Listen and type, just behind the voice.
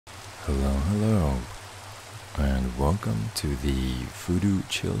Hello, and welcome to the Phoodu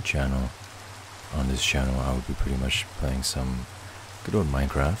Chill channel. On this channel, I will be pretty much playing some good old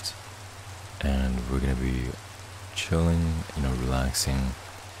Minecraft, and we're gonna be chilling, relaxing.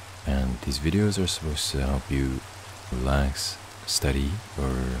 And these videos are supposed to help you relax, study, or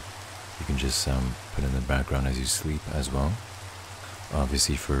you can just put in the background as you sleep as well.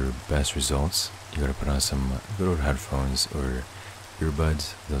 Obviously, for best results, you gotta put on some good old headphones or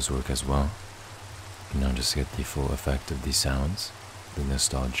earbuds. Those work as well. Just to get the full effect of these sounds. The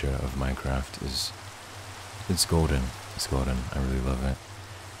nostalgia of Minecraft it's golden. It's golden. I really love it.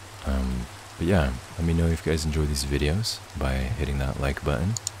 But yeah, let me know if you guys enjoy these videos by hitting that like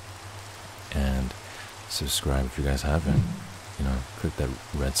button and subscribe if you guys haven't. Click that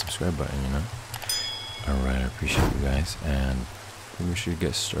red subscribe button. Alright, I appreciate you guys, and I think we should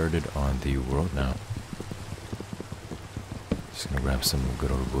get started on the world now. Just gonna grab some good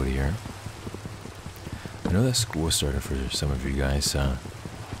old wood here. I know that school started for some of you guys. I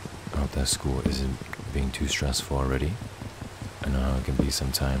hope that school isn't being too stressful already. I know how it can be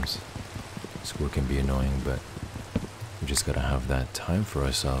sometimes. School can be annoying, but we just gotta have that time for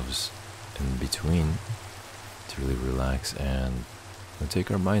ourselves in between to really relax and take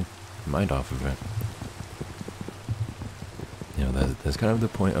our mind off of it. That's kind of the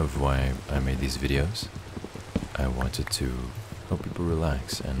point of why I made these videos. I wanted to help people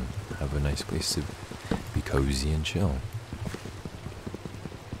relax and have a nice place to be cozy and chill.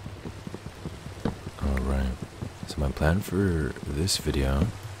 Alright, so my plan for this video,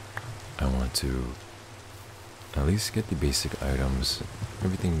 I want to at least get the basic items,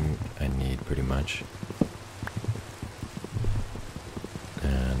 everything I need pretty much.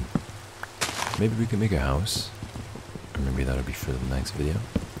 And maybe we can make a house, or maybe that'll be for the next video.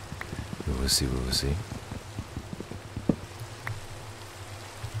 We will see.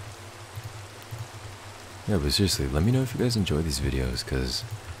 Yeah, but seriously, let me know if you guys enjoy these videos, because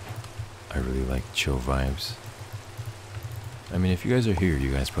I really like chill vibes. I mean, if you guys are here,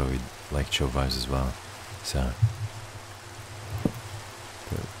 you guys probably like chill vibes as well. So,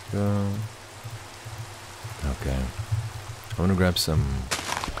 there we go. Okay. I want to grab some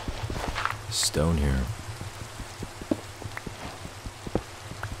stone here.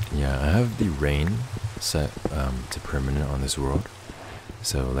 Yeah, I have the rain set to permanent on this world.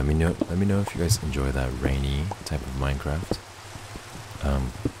 So let me know if you guys enjoy that rainy type of Minecraft.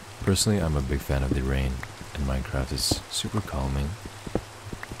 Personally, I'm a big fan of the rain in Minecraft. It's super calming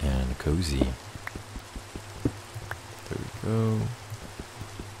and cozy. There we go.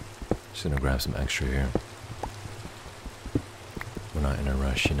 Just gonna grab some extra here. We're not in a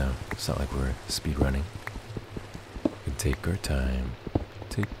rush, It's not like we're speed running. We can take our time.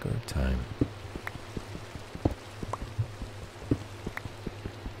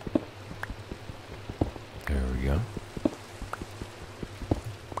 There we go.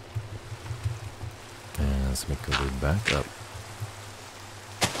 And let's make our way back up.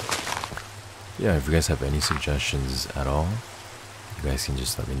 Yeah, if you guys have any suggestions at all, you guys can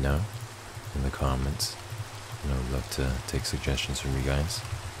just let me know in the comments. I'd love to take suggestions from you guys.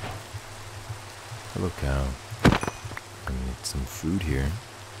 Hello, cow. I need some food here.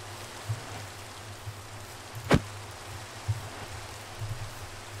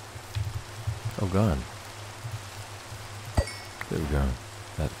 Oh god. There we go.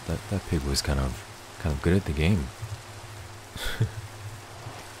 That pig was kind of good at the game.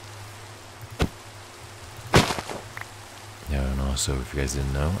 Yeah, and also, if you guys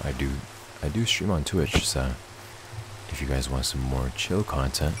didn't know, I do stream on Twitch, so if you guys want some more chill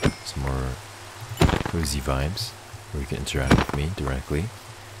content, some more cozy vibes, where you can interact with me directly,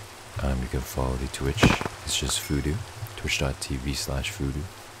 you can follow the Twitch. It's just phoodu, twitch.tv/phoodu.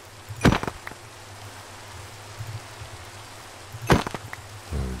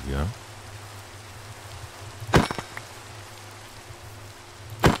 There we go.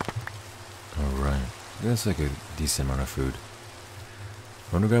 Alright, that's like a decent amount of food.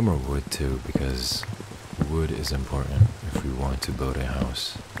 I want to grab more wood too, because wood is important if we want to build a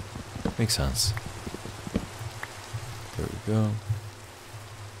house. Makes sense. There we go.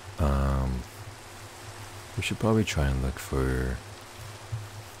 We should probably try and look for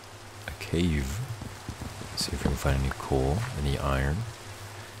a cave. See if we can find any coal, any iron,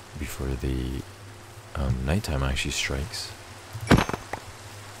 before the nighttime actually strikes.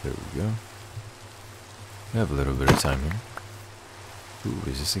 There we go. We have a little bit of time here. Ooh,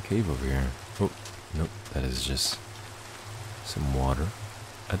 is this a cave over here? Oh, nope, that is just some water.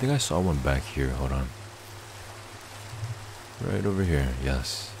 I think I saw one back here, hold on. Right over here,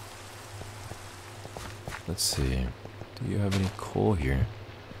 yes. Let's see. Do you have any coal here?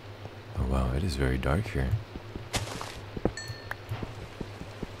 Oh wow, it is very dark here.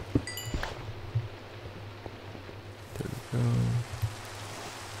 There we go.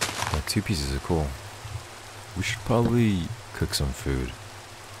 Yeah, 2 pieces of coal. We should probably cook some food.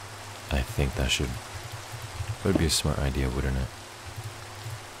 I think that would be a smart idea, wouldn't it?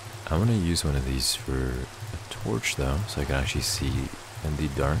 I'm gonna use one of these for a torch though, so I can actually see in the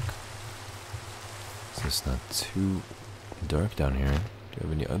dark. So it's not too dark down here. Do you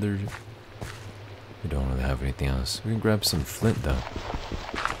have any other? We don't really have anything else. We can grab some flint though.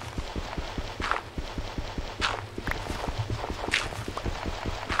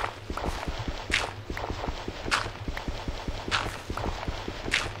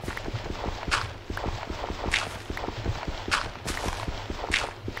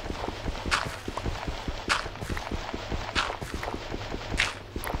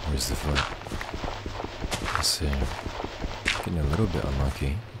 Where's the flint? Let's see. Getting a little bit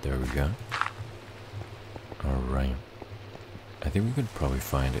unlucky. There we go. Alright. I think we could probably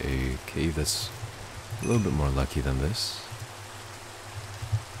find a cave that's a little bit more lucky than this.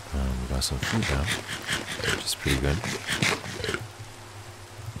 We got some food now, which is pretty good.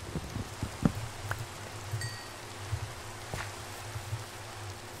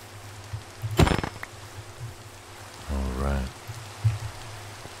 Alright.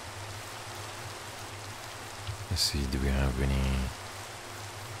 Let's see, do we have any...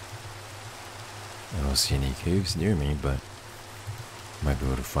 I don't see any caves near me, but might be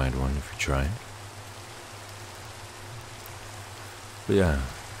able to find one if we try. But yeah,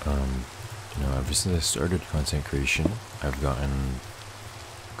 you know, ever since I started content creation, I've gotten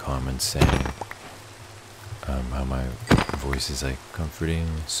comments saying how my voice is like comforting,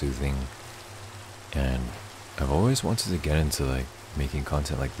 soothing, and I've always wanted to get into like making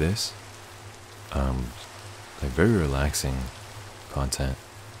content like this, like very relaxing content,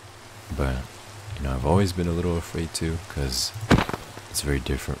 but you know, I've always been a little afraid to, because it's very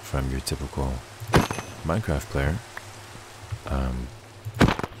different from your typical Minecraft player.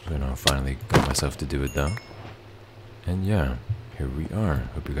 You know, finally got myself to do it though. And yeah, here we are.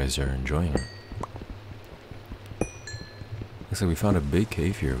 Hope you guys are enjoying it. Looks like we found a big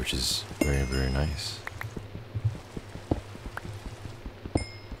cave here, which is very, very nice.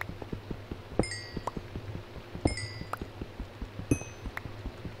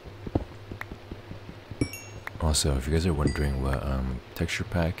 Also, if you guys are wondering what texture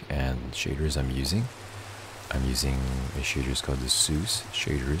pack and shaders I'm using a shaders called the Seuss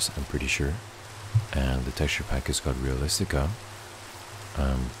shaders, I'm pretty sure, and the texture pack is called Realistica.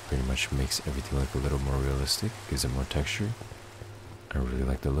 Pretty much makes everything look a little more realistic, gives it more texture. I really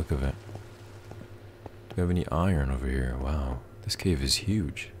like the look of it. Do we have any iron over here? Wow, this cave is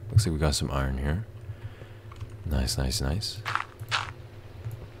huge. Looks like we got some iron here. Nice, nice, nice.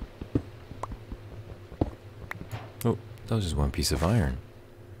 Oh, that was just one piece of iron.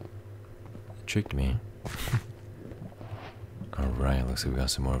 It tricked me. Alright, looks like we got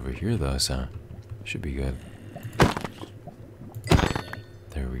some more over here though, so should be good.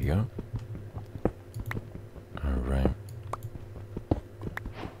 There we go. Alright.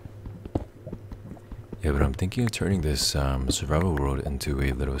 Yeah, but I'm thinking of turning this survival world into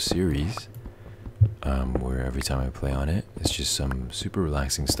a little series, where every time I play on it, it's just some super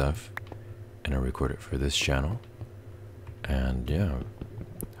relaxing stuff, and I record it for this channel. And yeah,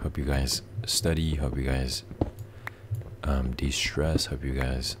 hope you guys study, hope you guys de-stress, hope you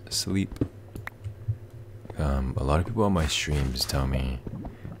guys sleep. A lot of people on my streams tell me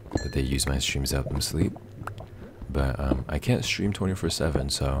that they use my streams to help them sleep, but I can't stream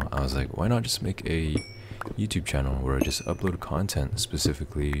 24/7, so I was like, why not just make a YouTube channel where I just upload content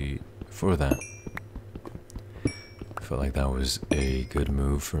specifically for that. I felt like that was a good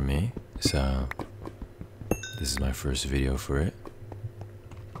move for me, so this is my first video for it.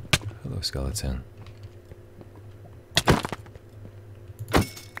 Hello, skeleton.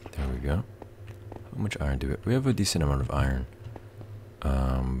 There we go. How much iron do we have? We have a decent amount of iron.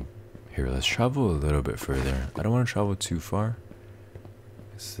 Here, let's travel a little bit further. I don't want to travel too far.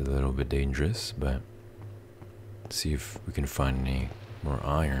 It's a little bit dangerous, but let's see if we can find any more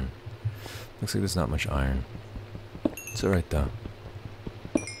iron. Looks like there's not much iron. It's alright though.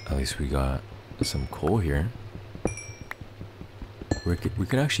 At least we got some coal here. We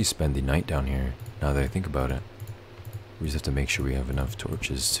could actually spend the night down here, now that I think about it. We just have to make sure we have enough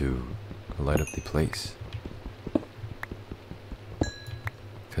torches to light up the place.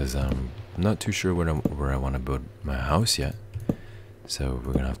 Because I'm not too sure where I want to build my house yet. So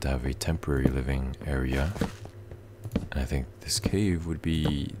we're going to have a temporary living area. And I think this cave would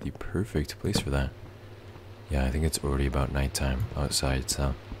be the perfect place for that. Yeah, I think it's already about nighttime outside,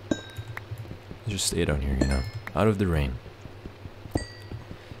 so Just stay down here, you know, out of the rain.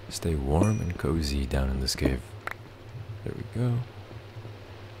 Stay warm and cozy down in this cave. There we go.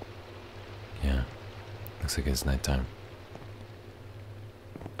 Yeah, looks like it's nighttime.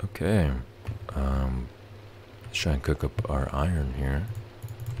 Okay, let's try and cook up our iron here.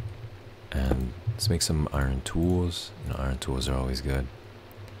 And let's make some iron tools. You know, iron tools are always good.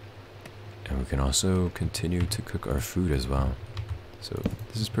 And we can also continue to cook our food as well. So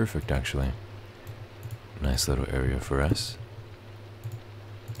this is perfect actually. Nice little area for us.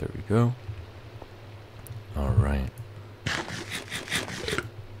 There we go. Alright.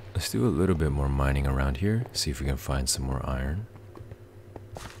 Let's do a little bit more mining around here. See if we can find some more iron.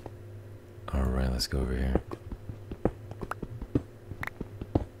 Alright, let's go over here.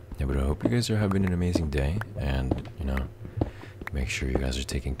 Yeah, but I hope you guys are having an amazing day. And, you know, make sure you guys are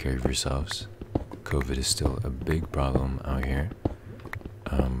taking care of yourselves. COVID is still a big problem out here.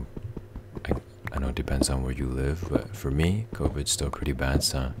 I know it depends on where you live, but for me, COVID's still pretty bad,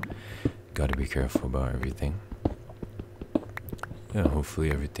 so gotta be careful about everything. Yeah,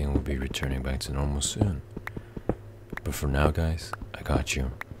 hopefully everything will be returning back to normal soon. But for now, guys, I got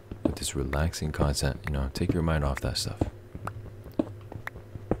you. With this relaxing content, you know, take your mind off that stuff.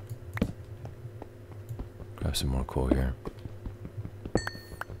 Grab some more coal here.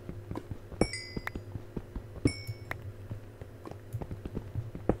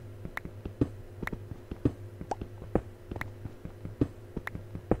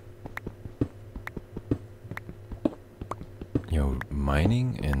 Yo,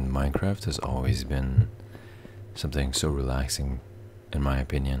 mining in Minecraft has always been something so relaxing, in my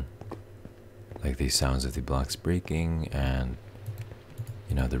opinion. Like the sounds of the blocks breaking and,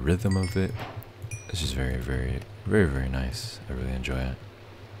 you know, the rhythm of it. It's just very, very, very, very nice. I really enjoy it.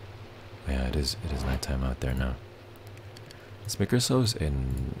 But yeah, it is nighttime out there now. Let's make ourselves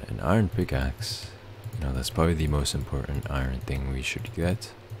an iron pickaxe. You know, that's probably the most important iron thing we should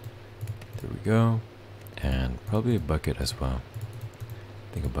get. There we go. And probably a bucket as well.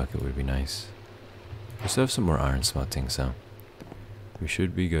 I think a bucket would be nice. We still have some more iron smelting, so we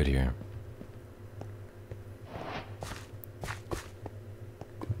should be good here.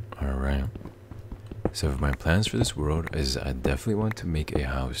 Alright. So my plans for this world is I definitely want to make a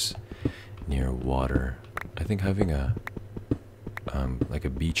house near water. I think having a like a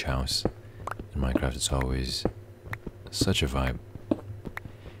beach house in Minecraft is always such a vibe.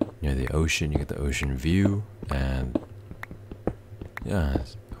 Near the ocean, you get the ocean view, and yeah,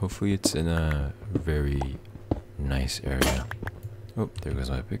 hopefully it's in a very nice area. Oh, there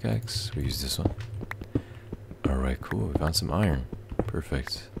goes my pickaxe. We use this one. Alright, cool. We found some iron.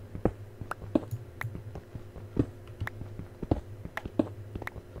 Perfect.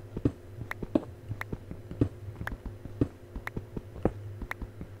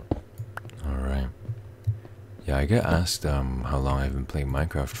 Alright. Yeah, I get asked how long I've been playing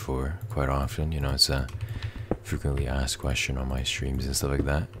Minecraft for quite often. You know, it's a frequently asked question on my streams and stuff like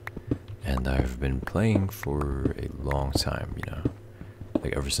that. And I've been playing for a long time, you know.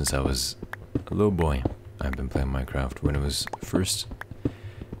 Like ever since I was a little boy, I've been playing Minecraft when it was first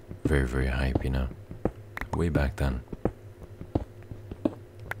very, very hype, you know. Way back then.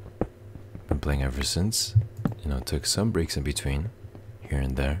 Been playing ever since. You know, took some breaks in between, here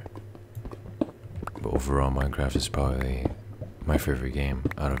and there. But overall, Minecraft is probably my favorite game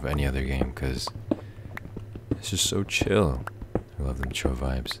out of any other game because it's just so chill. I love them chill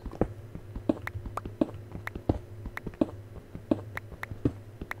vibes.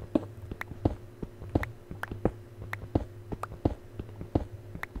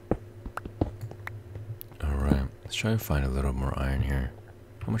 Alright, let's try and find a little more iron here.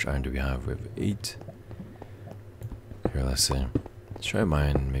 How much iron do we have? We have 8. Here, let's see. Let's try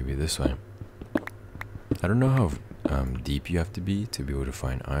mine maybe this way. I don't know how deep you have to be able to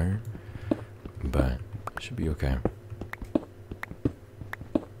find iron, but it should be okay.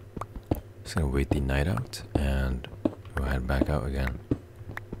 Just gonna wait the night out and we'll head back out again.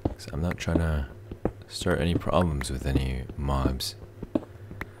 So I'm not trying to start any problems with any mobs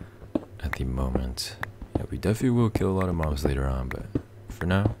at the moment. Yeah, we definitely will kill a lot of mobs later on, but for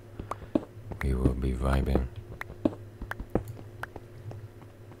now, we will be vibing.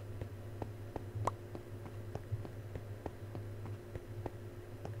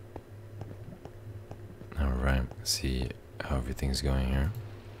 Alright, let's see how everything's going here.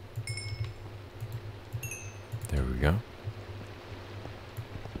 There we go.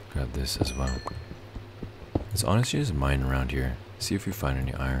 Grab this as well. Let's honestly just mine around here. See if we find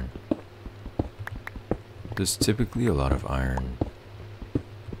any iron. There's typically a lot of iron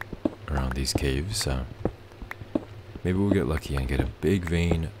around these caves, so maybe we'll get lucky and get a big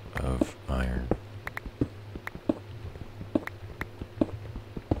vein of iron.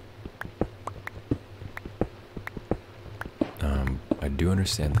 I do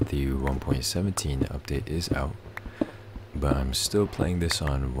understand that the 1.17 update is out, but I'm still playing this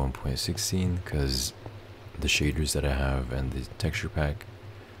on 1.16 because the shaders that I have and the texture pack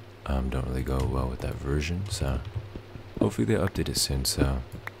don't really go well with that version. So hopefully they update it soon so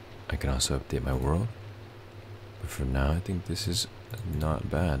I can also update my world. But for now, I think this is not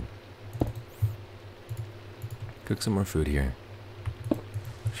bad. Cook some more food here.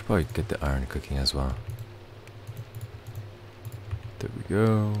 Should probably get the iron cooking as well. There we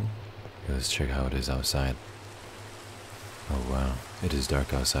go. Okay, let's check how it is outside. Oh wow, it is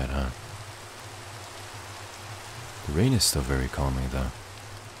dark outside, huh? The rain is still very calming though.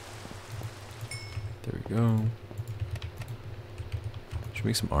 There we go. Should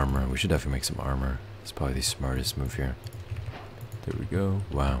make some armor. We should definitely make some armor. It's probably the smartest move here. There we go.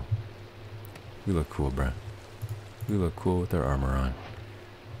 Wow. We look cool, bruh. We look cool with our armor on.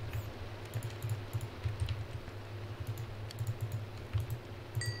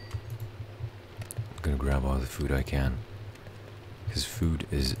 I'm gonna grab all the food I can, because food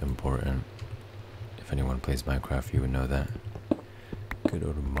is important. If anyone plays Minecraft, you would know that. Good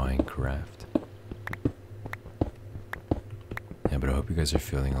old Minecraft. Yeah, but I hope you guys are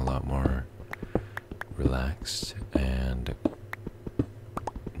feeling a lot more relaxed and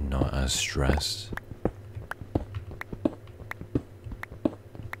not as stressed.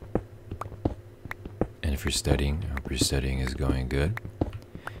 And if you're studying, I hope your studying is going good.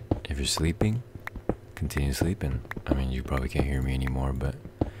 If you're sleeping, continue sleeping. I mean, you probably can't hear me anymore, but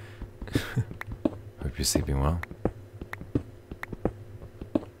hope you're sleeping well.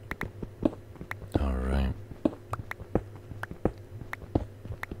 Alright.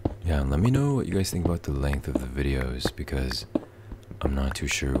 Yeah, and let me know what you guys think about the length of the videos, because I'm not too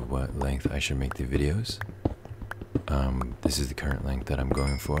sure what length I should make the videos. This is the current length that I'm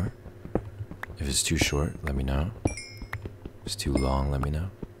going for. If it's too short, let me know. If it's too long, let me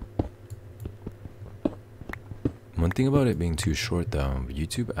know. One thing about it being too short though,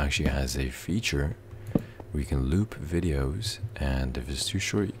 YouTube actually has a feature where you can loop videos, and if it's too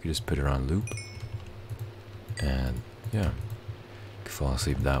short, you can just put it on loop. And yeah, you can fall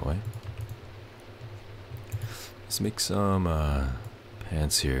asleep that way. Let's make some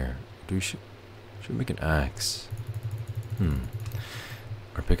pants here. Should we make an axe?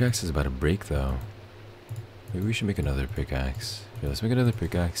 Our pickaxe is about to break though. Maybe we should make another pickaxe. Yeah, let's make another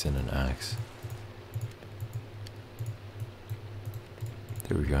pickaxe and an axe.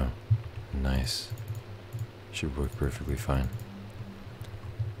 There we go. Nice. Should work perfectly fine.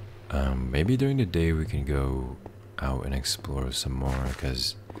 Maybe during the day we can go out and explore some more,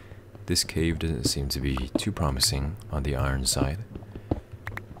 because this cave doesn't seem to be too promising on the iron side.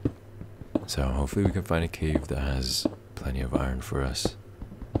 So hopefully we can find a cave that has plenty of iron for us.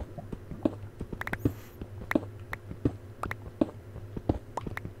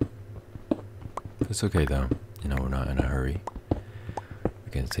 It's okay though, you know, we're not in a hurry.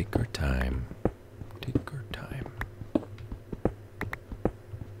 We can take our time. Take our time.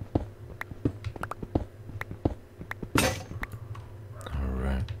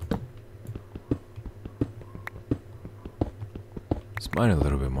 Alright. Let's mine a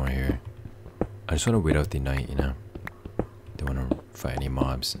little bit more here. I just want to wait out the night, you know. Don't want to fight any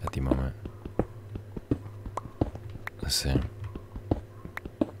mobs at the moment. Let's see.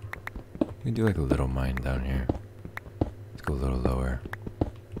 We can do like a little mine down here. Let's go a little lower.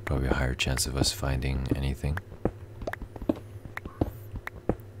 Probably a higher chance of us finding anything.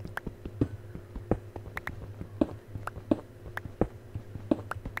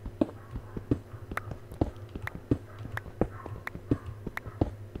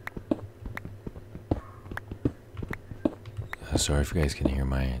 Sorry if you guys can hear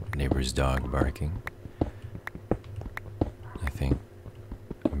my neighbor's dog barking. I think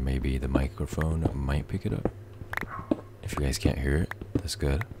maybe the microphone might pick it up. If you guys can't hear it, that's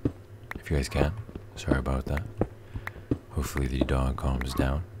good. If you guys can, sorry about that. Hopefully the dog calms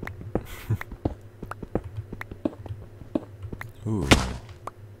down. Ooh,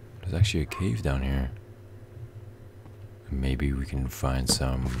 there's actually a cave down here. Maybe we can find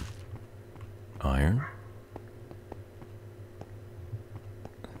some iron.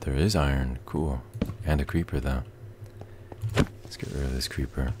 There is iron, cool. And a creeper though. Let's get rid of this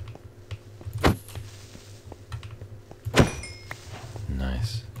creeper.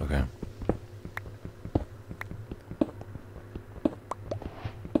 Nice, okay.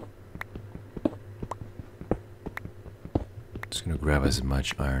 Just gonna grab as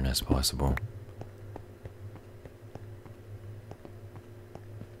much iron as possible.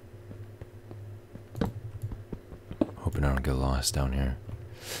 hoping I don't get lost down here.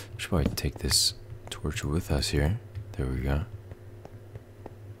 Should probably take this torch with us here. There we go.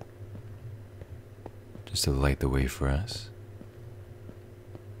 Just to light the way for us.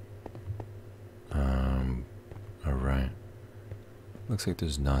 Alright. Looks like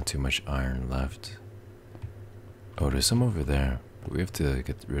there's not too much iron left. Oh, there's some over there. But we have to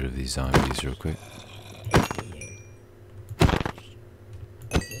get rid of these zombies real quick.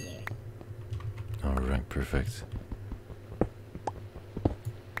 Alright, perfect.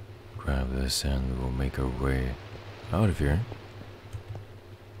 Grab this and we'll make our way out of here.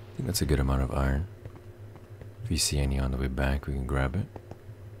 I think that's a good amount of iron. If you see any on the way back, we can grab it.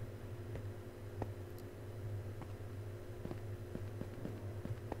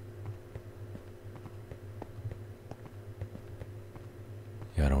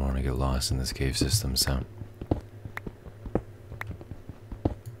 Yeah, I don't want to get lost in this cave system, so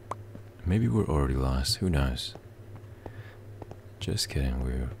maybe we're already lost, who knows? Just kidding,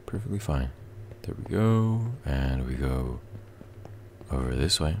 we're perfectly fine. There we go, and we go over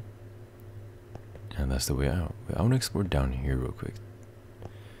this way. And that's the way out. I want to explore down here real quick.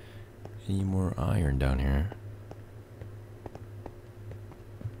 Any more iron down here?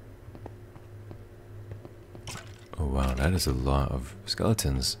 Oh wow, that is a lot of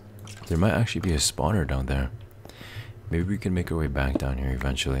skeletons. There might actually be a spawner down there. Maybe we can make our way back down here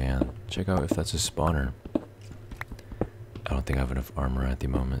eventually and check out if that's a spawner. I don't think I have enough armor at the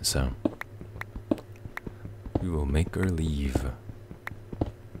moment, so we will make our leave.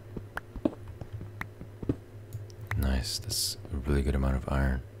 Nice, that's a really good amount of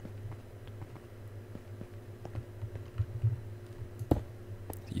iron.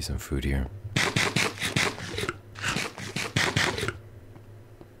 Eat some food here.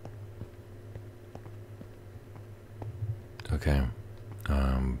 Okay,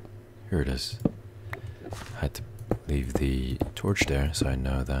 here it is. I had to leave the torch there so I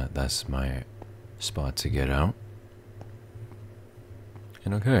know that that's my spot to get out.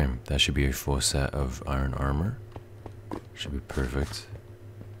 And okay, that should be a full set of iron armor. Should be perfect.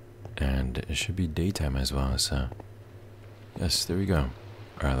 And it should be daytime as well, so yes, there we go.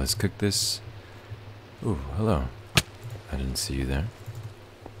 Alright, let's cook this. Ooh, hello. I didn't see you there.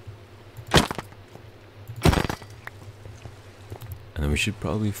 And then we should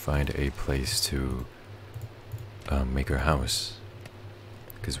probably find a place to make our house,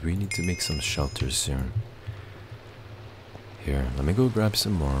 because we need to make some shelters soon. Here, let me go grab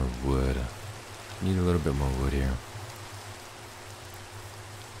some more wood. Need a little bit more wood here.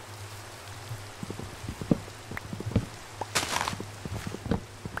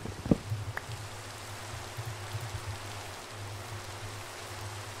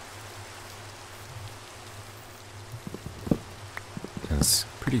 And it's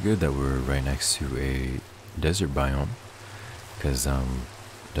pretty good that we're right next to a desert biome, because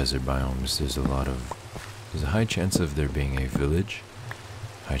desert biomes, there's a high chance of there being a village,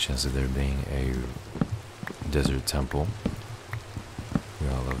 high chance of there being a desert temple. We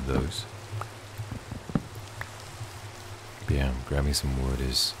all love those. But yeah, grabbing some wood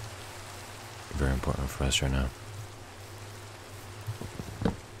is very important for us right now.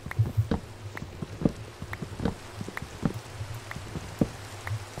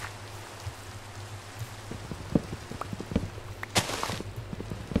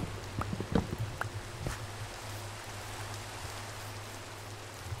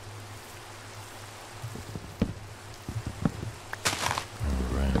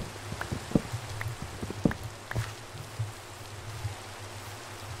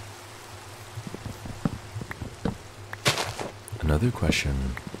 Another question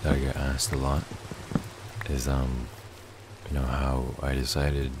that I get asked a lot is, you know, how I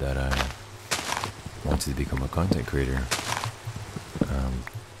decided that I wanted to become a content creator.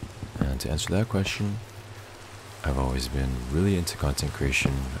 And to answer that question, I've always been really into content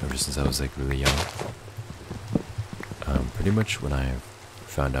creation ever since I was like really young. Pretty much when I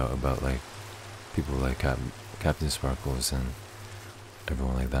found out about like people like Captain Sparkles and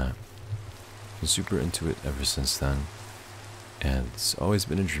everyone like that, I've been super into it ever since then. And it's always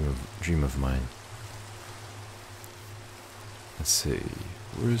been a dream of mine. Let's see,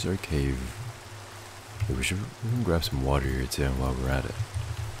 where's our cave? Okay, we can grab some water here too while we're at it.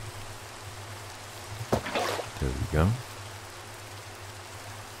 There we go.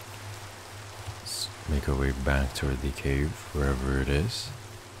 Let's make our way back toward the cave, wherever it is.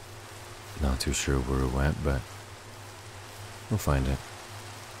 Not too sure where it went, but we'll find it.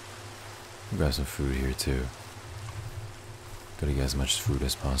 We'll grab some food here too. Gotta get as much food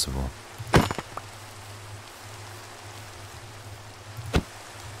as possible.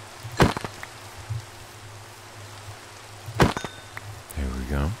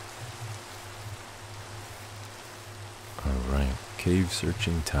 go. Alright, cave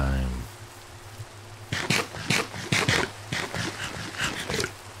searching time.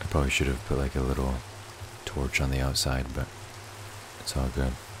 I probably should have put like a little torch on the outside, but it's all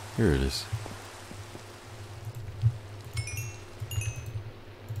good. Here it is.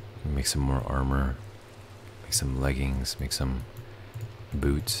 Make some more armor, make some leggings, make some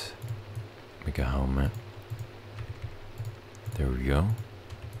boots, make a helmet. There we go.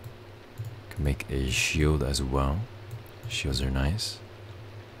 Can make a shield as well. Shields are nice.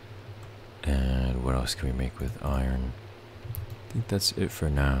 And what else can we make with iron? I think that's it for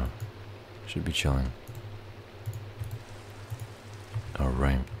now. Should be chilling.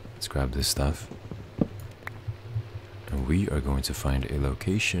 Alright, let's grab this stuff. And we are going to find a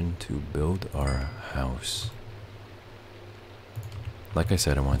location to build our house. Like I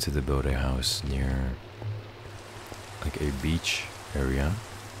said, I wanted to build a house near like a beach area,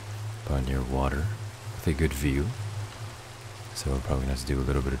 but near water with a good view. So we're probably gonna have to do a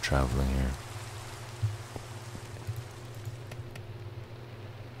little bit of traveling here.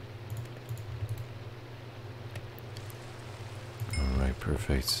 Alright,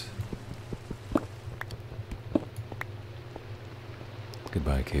 perfect.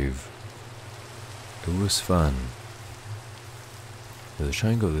 Goodbye, cave. It was fun. Let's try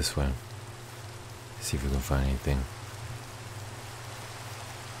and go this way. See if we can find anything.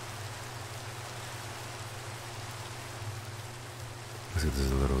 Looks like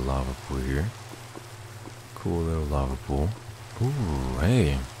there's a little lava pool here. Cool little lava pool. Ooh,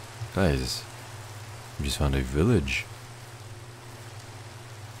 hey. Guys. We just found a village.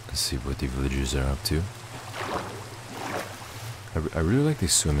 Let's see what the villagers are up to. I really like the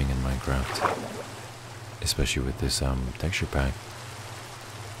swimming in Minecraft, especially with this texture pack.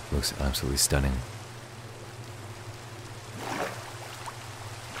 Looks absolutely stunning.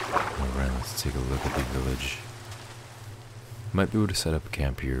 Alright, let's take a look at the village. Might be able to set up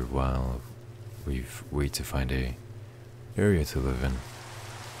camp here while we wait to find a area to live in.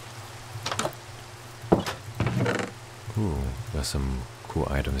 Ooh, got some cool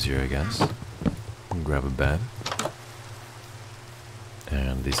items here, I guess. Grab a bed.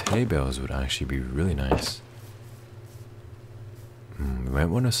 And these hay bales would actually be really nice. We might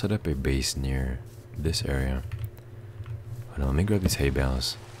want to set up a base near this area. But let me grab these hay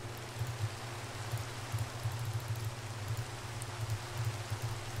bales.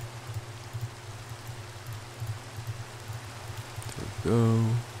 There we go.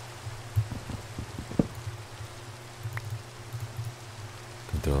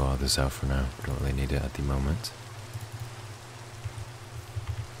 Can throw all this out for now. Don't really need it at the moment.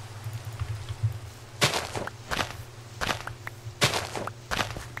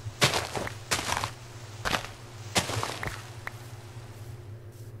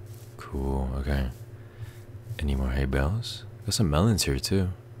 Cool, okay. Any more hay bales? Got some melons here too.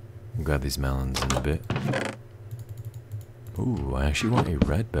 We'll grab these melons in a bit. Ooh, I actually want a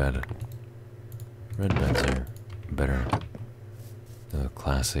red bed. Red beds are better. The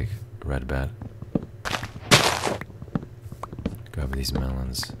classic red bed. Grab these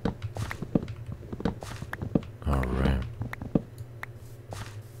melons. Alright.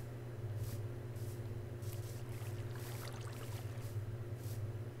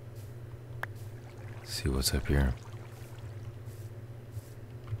 See what's up here.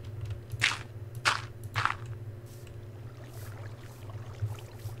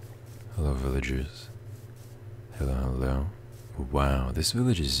 Hello, villagers. Hello, hello. Wow, this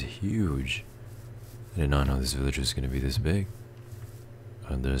village is huge. I did not know this village was going to be this big.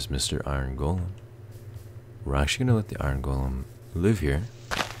 There's Mr. Iron Golem. We're actually going to let the Iron Golem live here.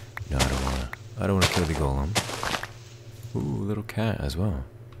 No, I don't wanna kill the Golem. Ooh, little cat as well.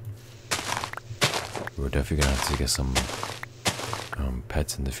 We're definitely gonna have to get some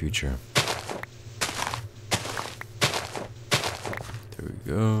pets in the future. There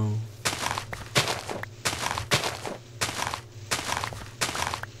we go.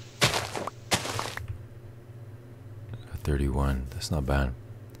 Got 31. That's not bad.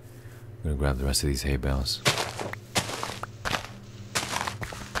 I'm gonna grab the rest of these hay bales.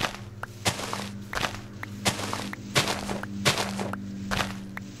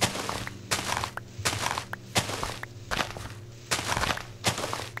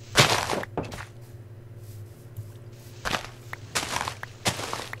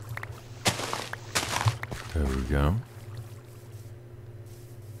 There we go.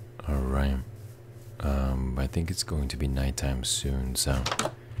 Alright. I think it's going to be nighttime soon, so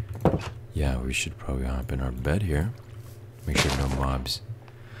yeah, we should probably hop in our bed here. Make sure no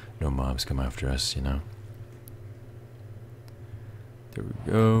mobs come after us, you know. There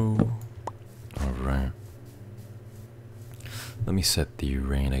we go. Alright. Let me set the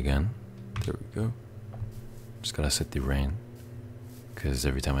rain again. There we go. Just gotta set the rain, because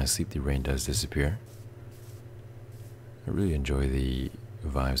every time I sleep the rain does disappear. I really enjoy the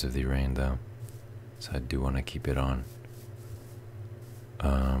vibes of the rain though, so I do want to keep it on.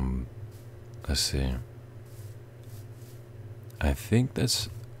 Let's see. I think that's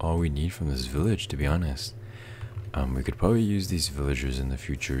all we need from this village, to be honest. We could probably use these villagers in the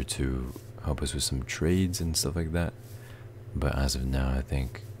future to help us with some trades and stuff like that. But as of now, I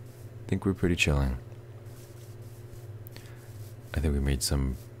think we're pretty chilling. I think we made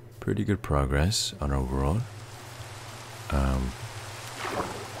some pretty good progress on our world.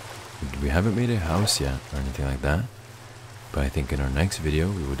 We haven't made a house yet or anything like that, but I think in our next video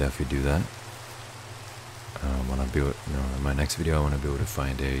we will definitely do that. In my next video I want to be able to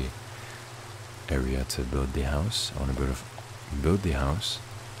find a area to build the house. I want to build the house,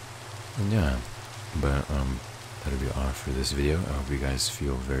 and yeah. But that'll be all for this video. I hope you guys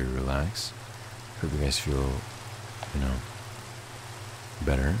feel very relaxed. Hope you guys feel,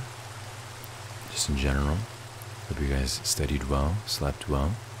 better, just in general. Hope you guys studied well, slept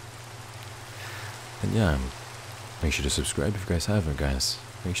well, and yeah, make sure to subscribe if you guys haven't, guys.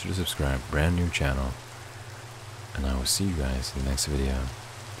 Make sure to subscribe, brand new channel, and I will see you guys in the next video.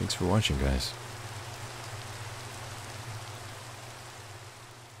 Thanks for watching, guys.